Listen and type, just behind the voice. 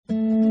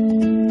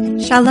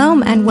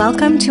Shalom and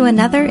welcome to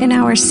another in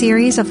our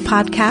series of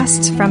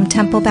podcasts from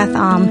Temple Beth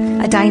Am,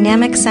 a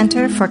dynamic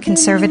center for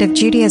conservative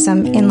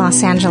Judaism in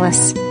Los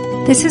Angeles.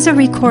 This is a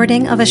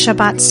recording of a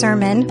Shabbat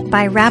sermon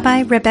by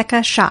Rabbi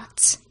Rebecca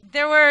Schatz.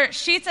 There were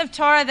sheets of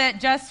Torah that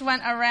just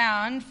went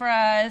around for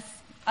us,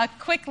 a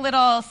quick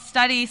little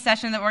study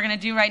session that we're going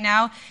to do right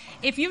now.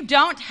 If you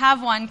don't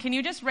have one, can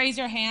you just raise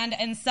your hand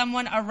and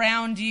someone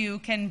around you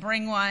can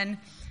bring one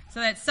so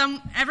that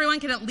everyone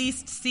can at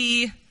least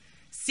see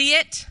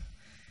it?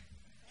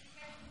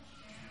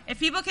 If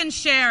people can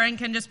share and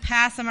can just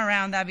pass them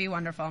around, that'd be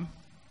wonderful.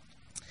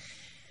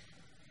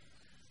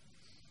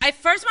 I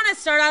first want to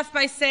start off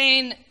by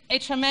saying a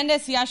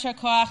tremendous yashar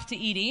koach to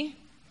Edie.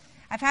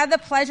 I've had the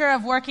pleasure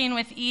of working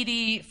with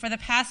Edie for the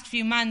past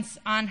few months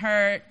on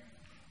her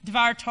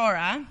Dvar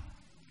Torah.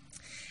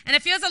 And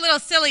it feels a little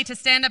silly to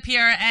stand up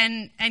here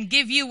and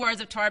give you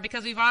words of Torah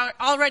because we've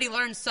already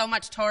learned so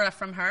much Torah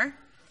from her.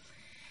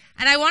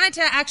 And I wanted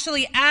to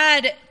actually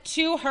add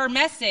to her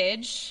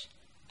message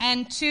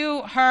and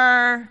to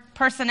her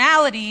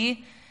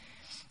personality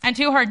and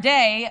to her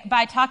day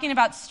by talking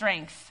about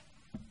strength.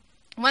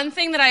 One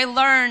thing that I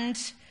learned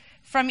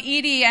from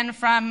Edie and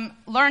from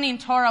learning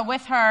Torah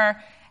with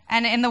her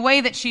and in the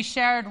way that she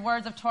shared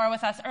words of Torah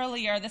with us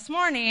earlier this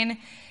morning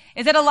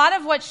is that a lot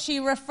of what she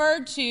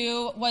referred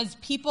to was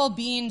people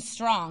being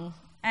strong,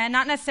 and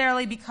not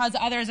necessarily because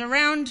others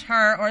around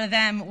her or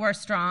them were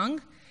strong,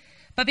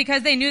 but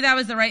because they knew that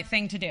was the right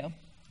thing to do.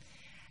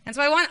 And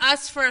so I want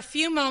us for a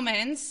few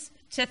moments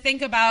to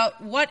think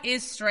about what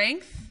is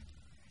strength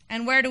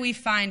and where do we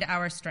find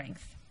our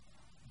strength.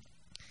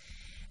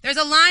 There's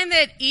a line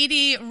that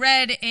Edie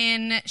read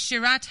in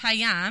Shirat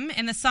Hayam,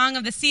 in the Song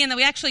of the Sea, and that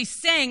we actually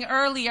sang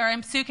earlier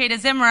in Psukei de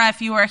Zimra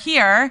if you were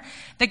here,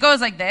 that goes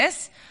like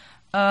this.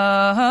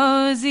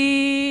 Ozi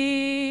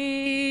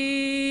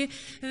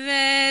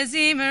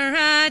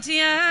ve'zimrat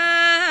yam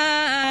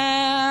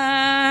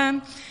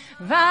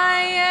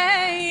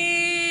vayei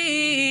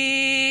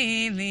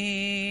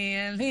li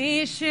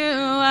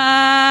lishua.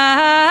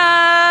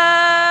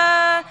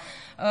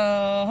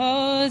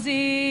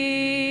 Ozi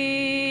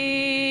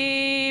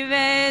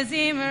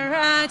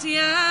ve'zimrat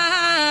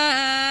yam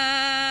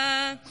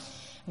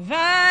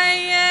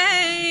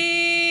vayei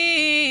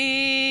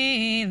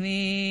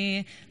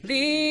li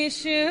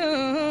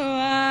lishua.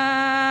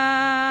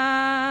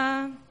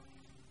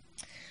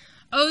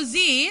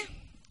 Ozi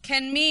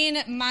can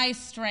mean my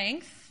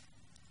strength,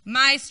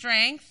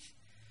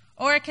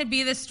 or it could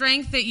be the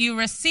strength that you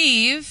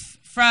receive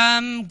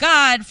from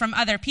God, from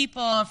other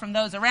people, from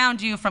those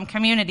around you, from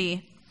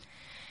community.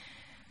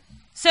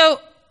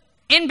 So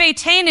in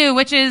Beitenu,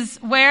 which is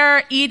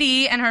where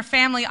Edie and her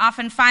family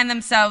often find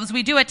themselves,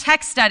 we do a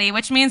text study,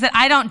 which means that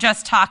I don't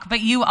just talk,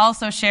 but you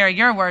also share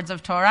your words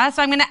of Torah.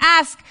 So I'm going to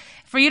ask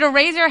for you to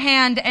raise your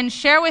hand and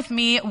share with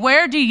me,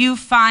 where do you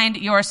find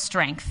your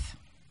strength?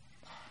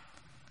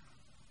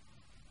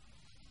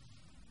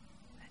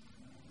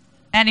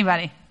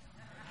 Anybody?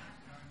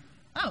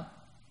 Oh,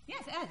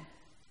 yes, Ed. I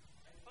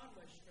found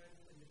my strength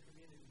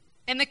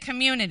in the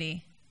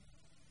community.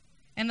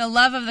 In the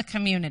love of the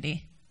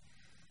community.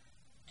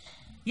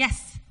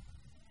 Yes.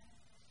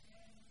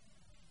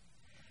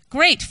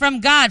 Great, from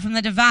God, from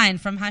the divine,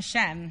 from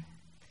Hashem.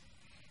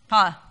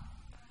 Paula.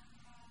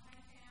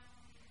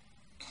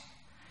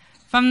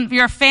 From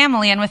your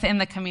family and within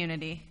the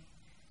community.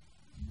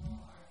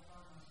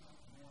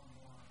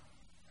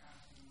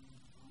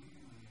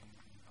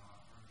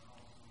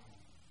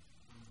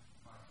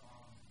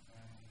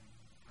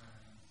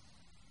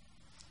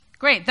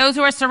 Great. Those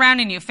who are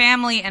surrounding you,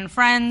 family and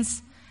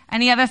friends.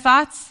 Any other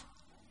thoughts?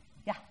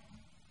 Yeah.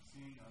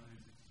 Seeing others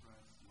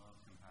express love,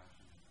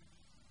 compassion.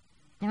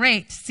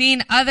 Great.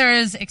 Seeing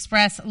others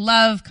express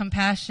love,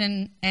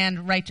 compassion,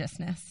 and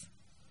righteousness.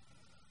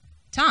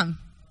 Tom.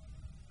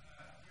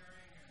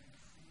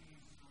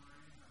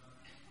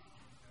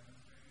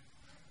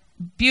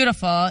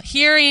 Beautiful.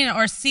 Hearing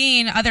or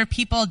seeing other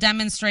people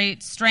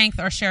demonstrate strength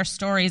or share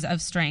stories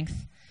of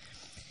strength.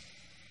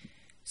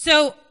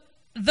 So,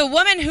 the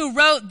woman who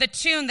wrote the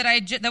tune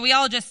that we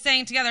all just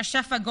sang together,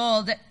 Shefa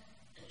Gold,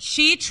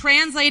 she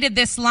translated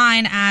this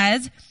line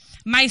as,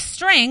 my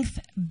strength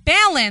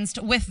balanced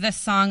with the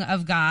song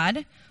of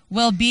God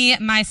will be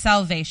my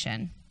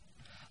salvation.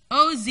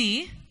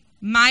 Ozi,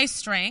 my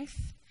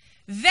strength,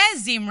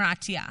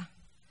 ve'zimratia,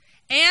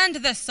 and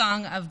the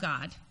song of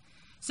God.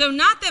 So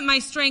not that my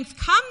strength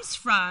comes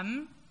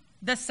from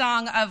the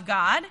song of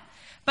God,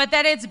 but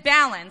that it's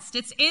balanced.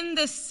 It's in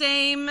the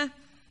same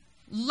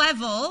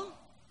level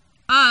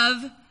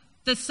of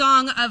the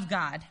song of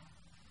God.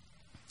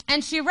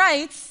 And she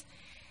writes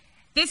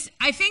this,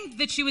 I think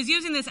that she was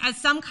using this as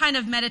some kind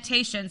of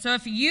meditation. So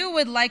if you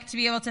would like to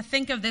be able to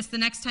think of this the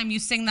next time you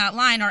sing that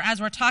line, or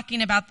as we're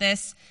talking about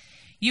this,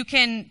 you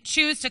can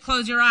choose to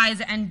close your eyes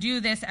and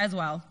do this as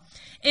well.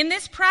 In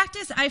this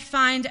practice, I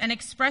find and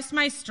express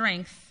my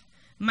strength,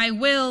 my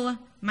will,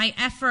 my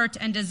effort,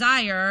 and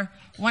desire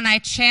when I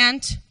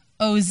chant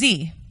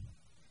Ozi.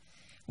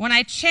 When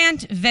I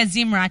chant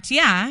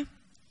Ve'zimratia,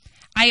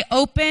 I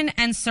open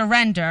and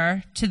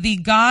surrender to the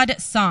God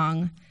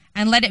song,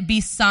 and let it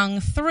be sung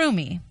through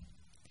me.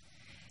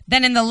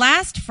 Then in the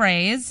last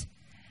phrase,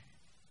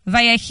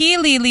 Vayehi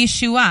li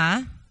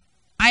lishua,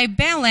 I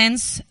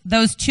balance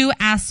those two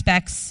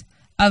aspects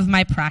of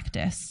my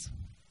practice.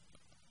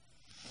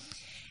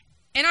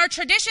 In our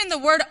tradition, the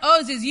word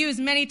oz is used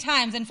many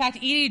times. In fact,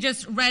 Edie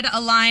just read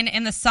a line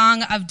in the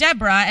Song of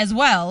Deborah as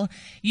well,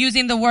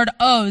 using the word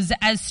oz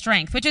as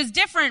strength, which is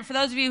different for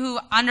those of you who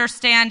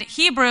understand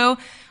Hebrew,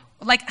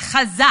 like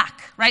chazak,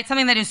 right?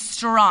 Something that is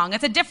strong.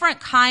 It's a different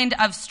kind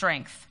of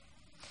strength.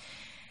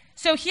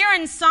 So here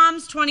in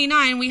Psalms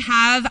 29, we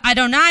have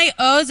Adonai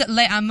oz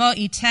le'amo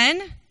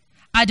iten,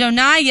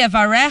 Adonai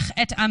yevarech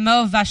et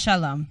amo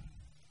vashalom.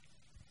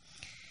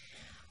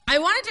 I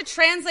wanted to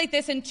translate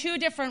this in two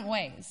different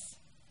ways,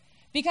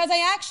 because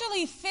I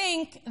actually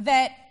think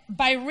that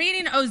by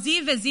reading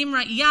Ozi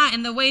v'zimra iya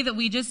in the way that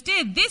we just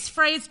did, this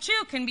phrase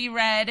too can be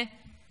read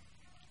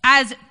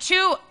as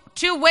two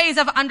ways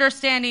of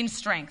understanding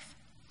strength.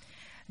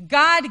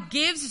 God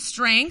gives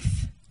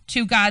strength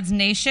to God's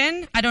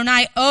nation.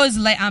 Adonai oz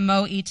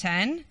le'amo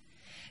iten.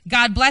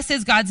 God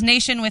blesses God's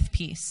nation with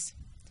peace.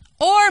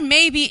 Or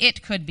maybe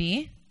it could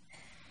be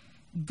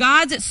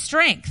God's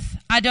strength,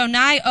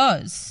 Adonai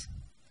oz,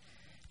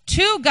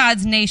 to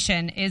God's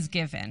nation is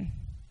given.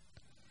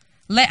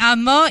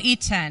 Le'amo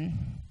iten.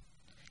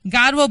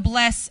 God will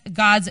bless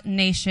God's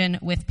nation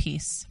with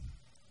peace.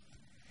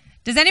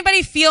 Does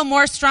anybody feel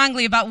more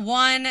strongly about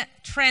one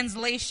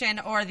translation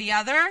or the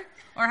other,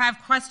 or have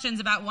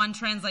questions about one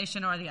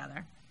translation or the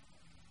other?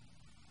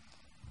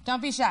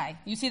 Don't be shy.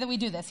 You see that we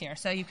do this here,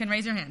 so you can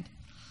raise your hand.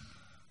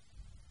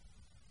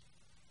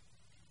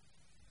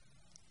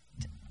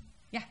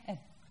 Yeah, Ed.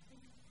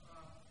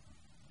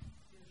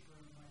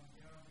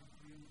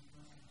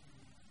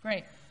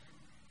 Great.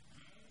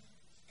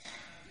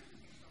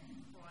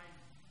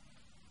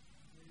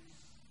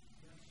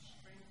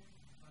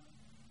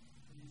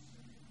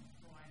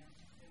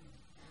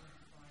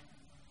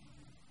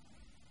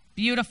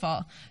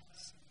 Beautiful.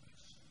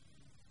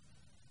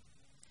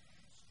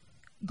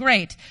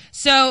 Great.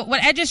 So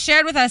what Ed just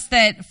shared with us,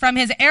 that from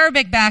his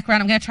Arabic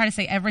background, I'm going to try to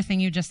say everything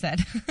you just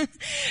said.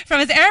 From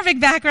his Arabic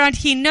background,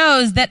 he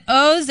knows that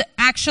oz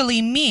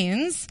actually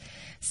means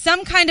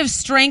some kind of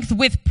strength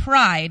with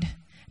pride,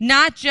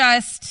 not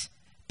just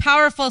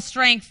powerful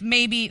strength,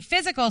 maybe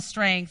physical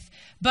strength,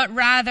 but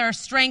rather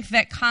strength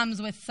that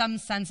comes with some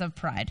sense of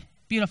pride.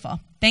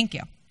 Beautiful. Thank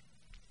you.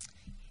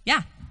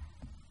 Yeah.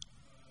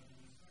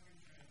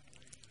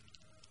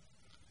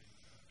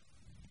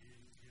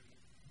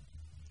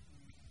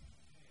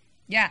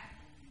 Yeah.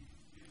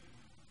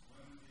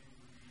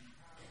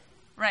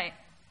 Right.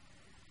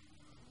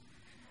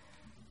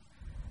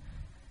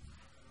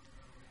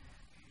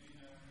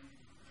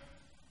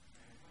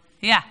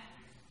 Yeah.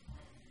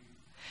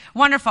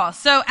 Wonderful.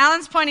 So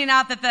Alan's pointing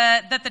out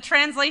that the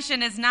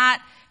translation is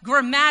not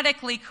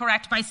grammatically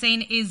correct by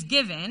saying is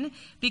given,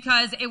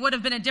 because it would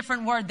have been a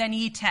different word than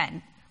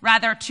iten,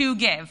 rather to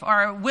give,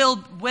 or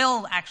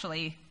will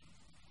actually.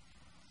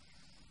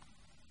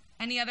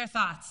 Any other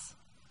thoughts?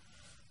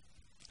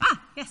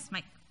 Yes,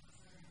 Mike.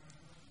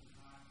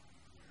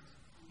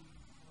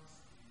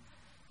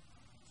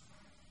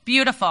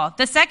 Beautiful.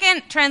 The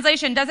second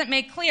translation doesn't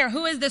make clear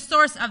who is the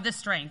source of the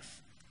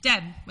strength.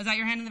 Deb, was that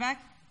your hand in the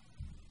back?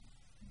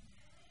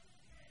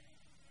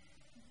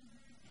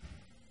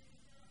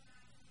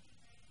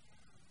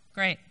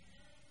 Great.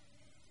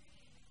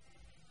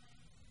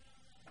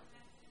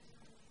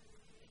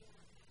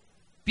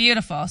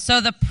 Beautiful.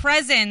 So the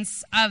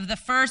presence of the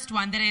first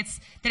one, that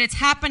it's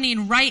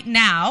happening right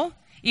now,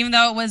 even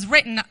though it was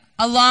written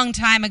a long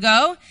time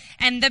ago.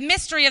 And the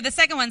mystery of the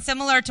second one,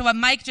 similar to what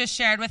Mike just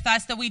shared with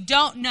us, that we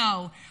don't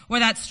know where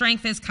that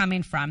strength is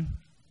coming from.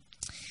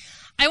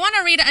 I want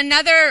to read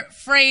another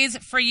phrase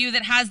for you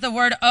that has the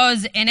word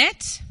oz in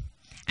it.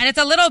 And it's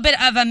a little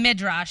bit of a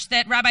midrash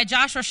that Rabbi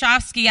Josh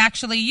Roshavsky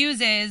actually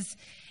uses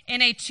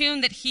in a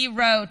tune that he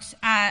wrote,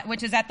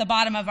 which is at the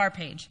bottom of our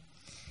page.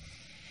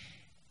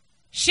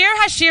 Shir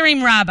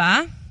HaShirim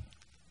Rabbah,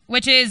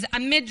 which is a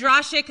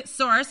midrashic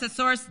source, a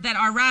source that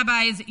our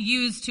rabbis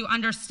use to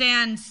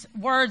understand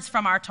words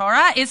from our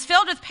Torah, is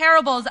filled with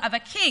parables of a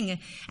king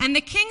and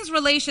the king's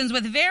relations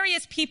with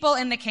various people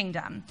in the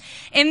kingdom.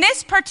 In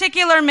this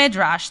particular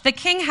midrash, the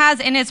king has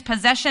in his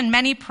possession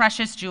many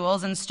precious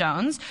jewels and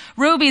stones,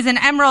 rubies and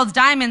emeralds,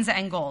 diamonds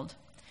and gold.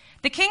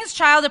 The king's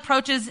child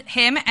approaches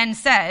him and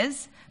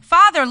says,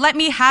 "Father, let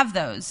me have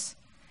those."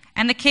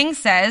 And the king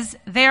says,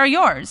 "They are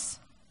yours.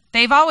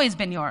 They've always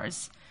been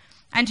yours.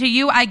 And to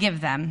you I give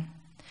them."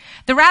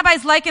 The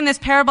rabbis liken this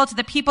parable to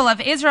the people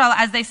of Israel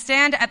as they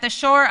stand at the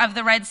shore of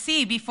the Red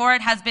Sea before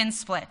it has been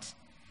split.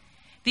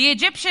 The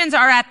Egyptians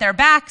are at their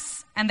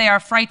backs and they are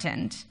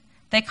frightened.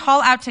 They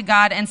call out to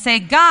God and say,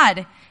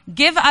 "God,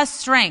 give us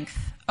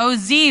strength,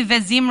 ozi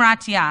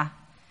v'zimratia."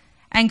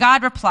 And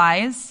God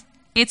replies,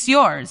 "It's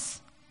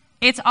yours.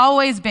 It's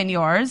always been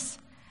yours.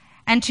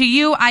 And to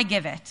you I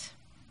give it."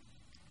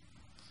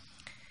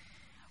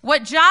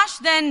 What Josh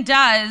then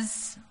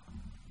does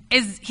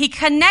is he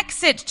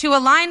connects it to a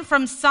line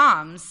from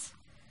Psalms.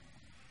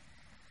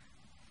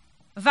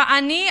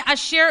 Va'ani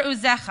ashir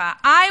uzecha,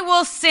 I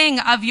will sing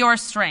of your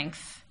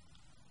strength.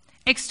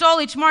 Extol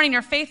each morning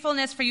your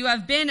faithfulness, for you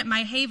have been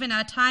my haven,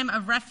 a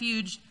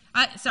refuge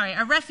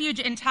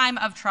in time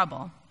of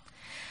trouble.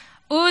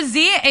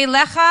 Uzi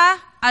elecha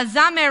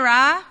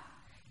azamera,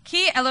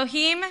 ki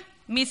Elohim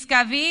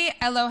miskavi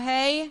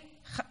Elohei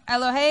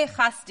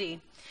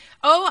chasdi.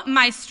 O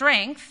my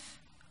strength,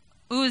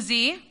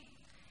 Uzi,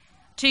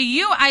 to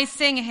you I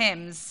sing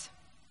hymns.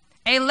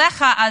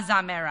 Elecha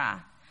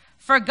azamera,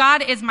 for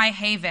God is my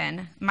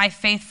haven, my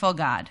faithful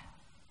God.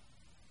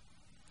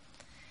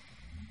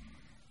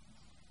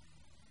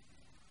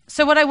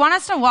 So what I want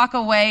us to walk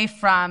away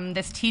from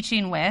this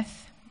teaching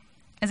with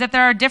is that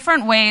there are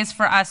different ways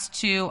for us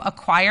to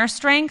acquire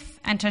strength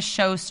and to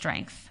show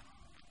strength.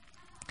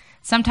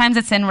 Sometimes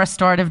it's in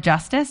restorative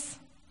justice,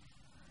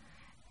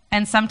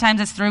 and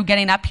sometimes it's through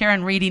getting up here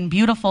and reading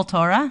beautiful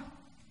Torah,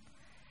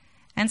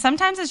 and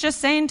sometimes it's just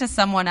saying to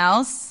someone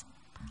else,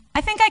 I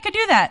think I could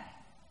do that.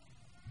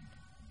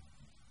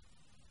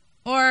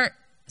 Or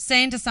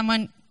saying to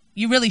someone,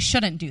 you really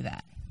shouldn't do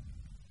that.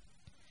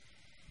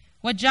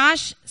 What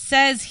Josh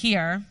says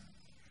here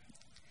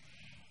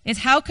is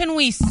how can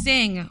we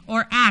sing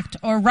or act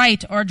or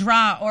write or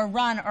draw or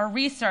run or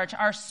research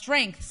our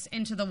strengths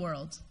into the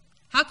world?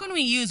 How can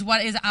we use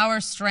what is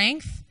our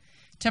strength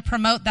to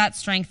promote that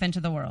strength into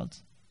the world?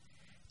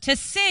 To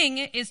sing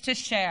is to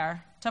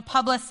share, to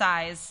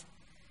publicize.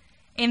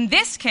 In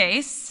this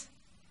case,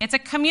 it's a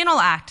communal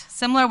act,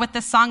 similar with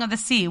the Song of the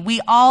Sea.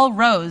 We all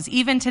rose,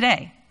 even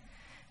today,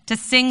 to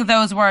sing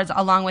those words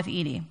along with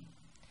Edie.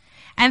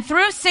 And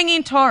through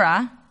singing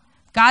Torah,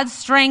 God's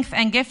strength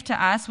and gift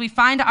to us, we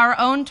find our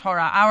own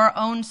Torah, our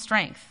own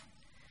strength.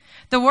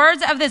 The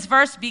words of this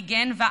verse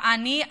begin,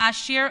 Va'ani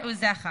ashir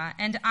uzecha,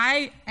 and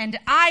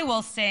I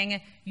will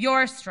sing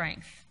your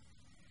strength.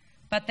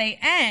 But they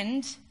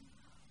end,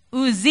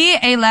 Uzi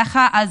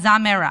elecha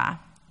azamera,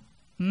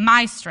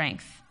 my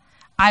strength,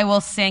 I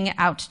will sing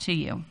out to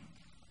you.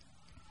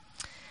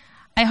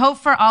 I hope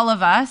for all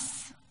of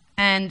us,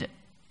 and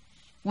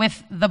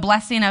with the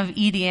blessing of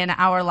Edie in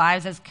our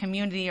lives as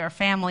community or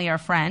family or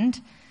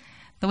friend,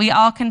 that we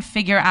all can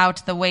figure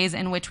out the ways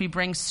in which we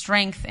bring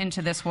strength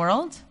into this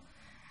world,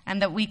 and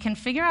that we can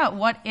figure out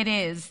what it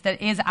is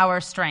that is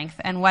our strength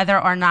and whether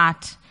or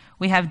not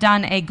we have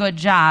done a good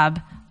job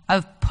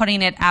of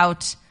putting it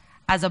out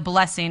as a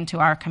blessing to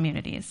our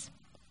communities.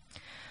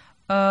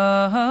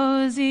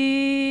 Ozi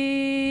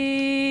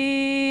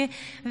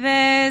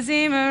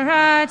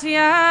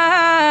vezimratya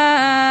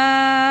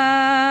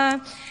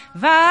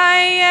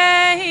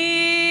vayehi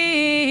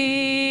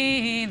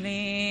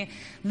li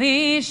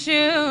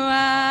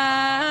lishua.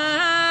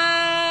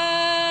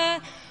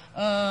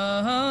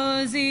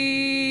 Ozi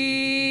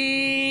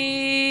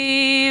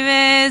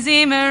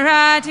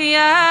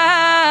vezimratya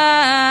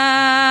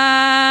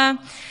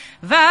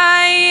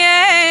vayehi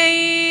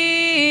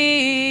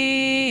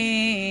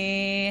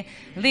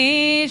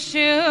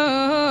lishua.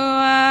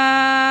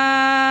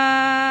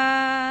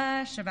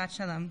 Shabbat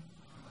Shalom.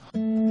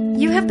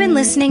 You have been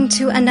listening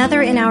to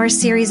another in our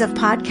series of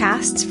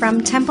podcasts from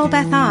Temple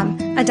Beth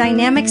Am, a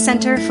dynamic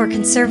center for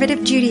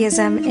conservative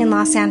Judaism in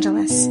Los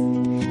Angeles.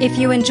 If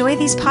you enjoy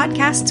these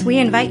podcasts, we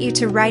invite you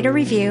to write a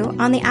review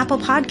on the Apple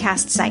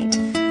Podcast site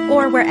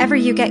or wherever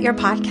you get your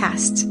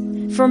podcasts.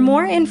 For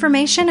more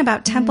information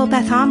about Temple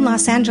Beth Am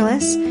Los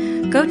Angeles,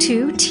 go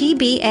to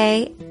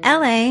tbala.org.